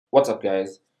What's up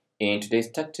guys? In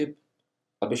today's tech tip,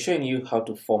 I'll be showing you how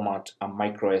to format a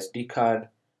microSD card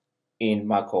in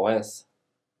macOS.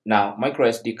 Now,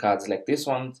 microSD cards like this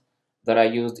one that are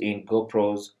used in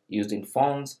GoPros, used in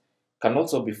phones, can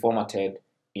also be formatted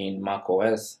in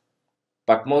macOS.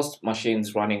 But most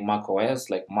machines running macOS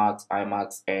like Macs,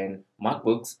 iMacs, and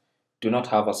MacBooks do not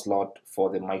have a slot for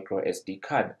the microSD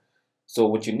card. So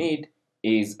what you need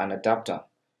is an adapter.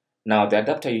 Now, the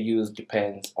adapter you use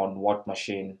depends on what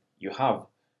machine you have.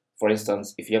 For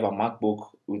instance, if you have a MacBook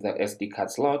with an SD card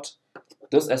slot,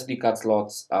 those SD card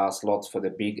slots are slots for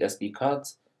the big SD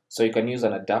cards. So you can use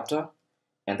an adapter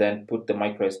and then put the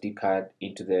micro SD card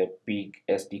into the big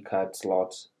SD card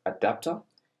slot adapter,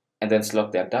 and then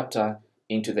slot the adapter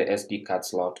into the SD card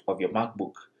slot of your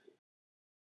MacBook.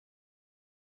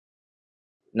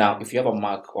 Now, if you have a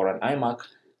Mac or an iMac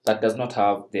that does not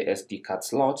have the SD card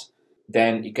slot,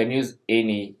 then you can use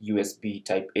any USB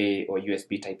type A or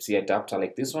USB type C adapter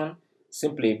like this one.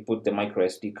 Simply put the micro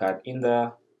SD card in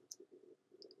there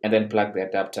and then plug the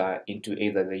adapter into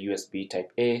either the USB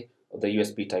type A or the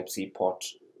USB type C port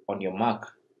on your Mac.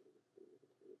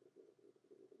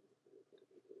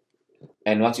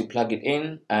 And once you plug it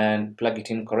in and plug it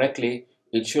in correctly,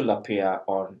 it should appear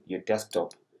on your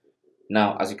desktop.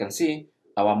 Now, as you can see,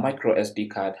 our micro SD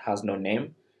card has no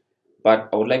name, but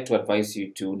I would like to advise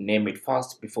you to name it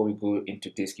first before we go into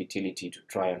disk utility to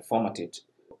try and format it.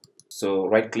 So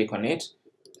right click on it,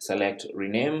 select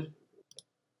rename.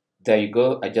 There you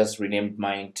go, I just renamed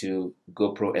mine to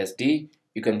GoPro SD.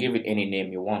 You can give it any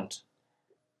name you want.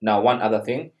 Now, one other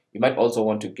thing, you might also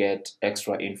want to get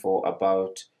extra info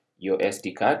about your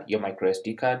SD card, your micro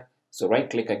SD card. So right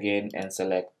click again and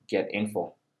select get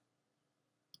info.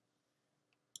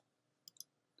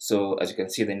 So as you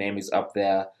can see, the name is up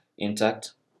there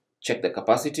intact. Check the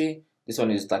capacity. This one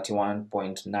is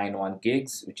 31.91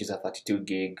 gigs, which is a 32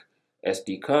 gig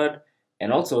SD card.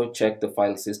 And also check the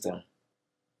file system.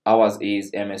 Ours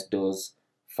is MS-DOS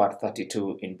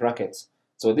FAT32 in brackets.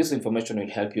 So this information will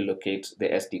help you locate the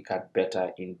SD card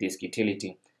better in disk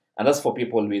utility. And that's for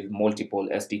people with multiple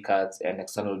SD cards and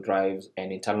external drives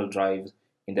and internal drives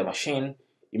in the machine.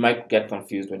 You might get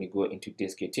confused when you go into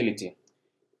disk utility.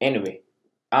 Anyway,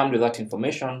 armed with that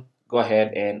information, go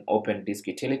ahead and open disk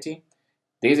utility.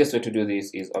 The easiest way to do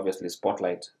this is obviously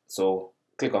Spotlight. So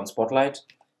click on Spotlight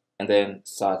and then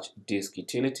search disk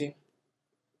utility.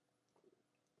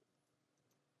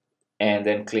 And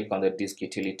then click on the disk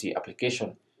utility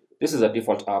application. This is a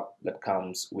default app that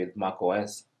comes with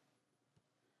macOS.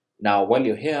 Now, while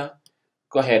you're here,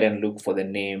 go ahead and look for the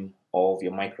name of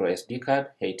your micro SD card.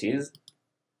 Here it is.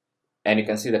 And you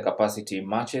can see the capacity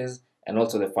matches and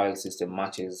also the file system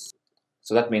matches.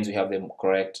 So that means we have the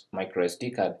correct micro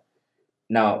SD card.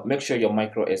 Now, make sure your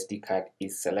micro SD card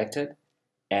is selected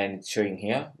and it's showing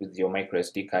here with your micro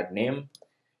SD card name.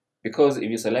 Because if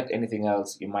you select anything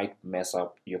else, you might mess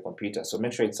up your computer. So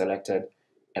make sure it's selected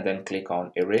and then click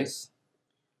on erase.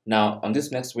 Now on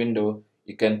this next window,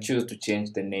 you can choose to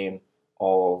change the name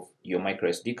of your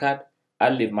micro SD card.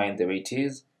 I'll leave mine the way it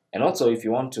is. And also if you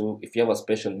want to, if you have a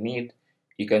special need,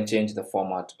 you can change the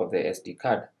format of the SD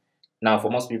card. Now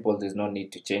for most people, there's no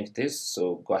need to change this.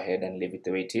 So go ahead and leave it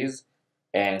the way it is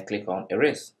and click on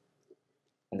erase.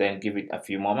 And then give it a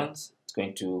few moments. It's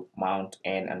going to mount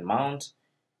and unmount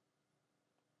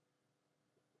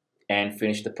and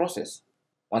finish the process.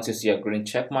 Once you see a green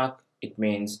check mark, it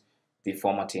means the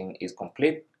formatting is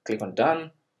complete. Click on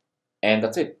done, and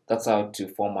that's it. That's how to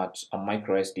format a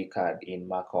micro SD card in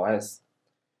macOS.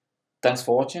 Thanks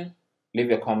for watching. Leave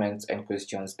your comments and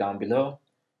questions down below,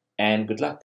 and good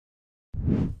luck.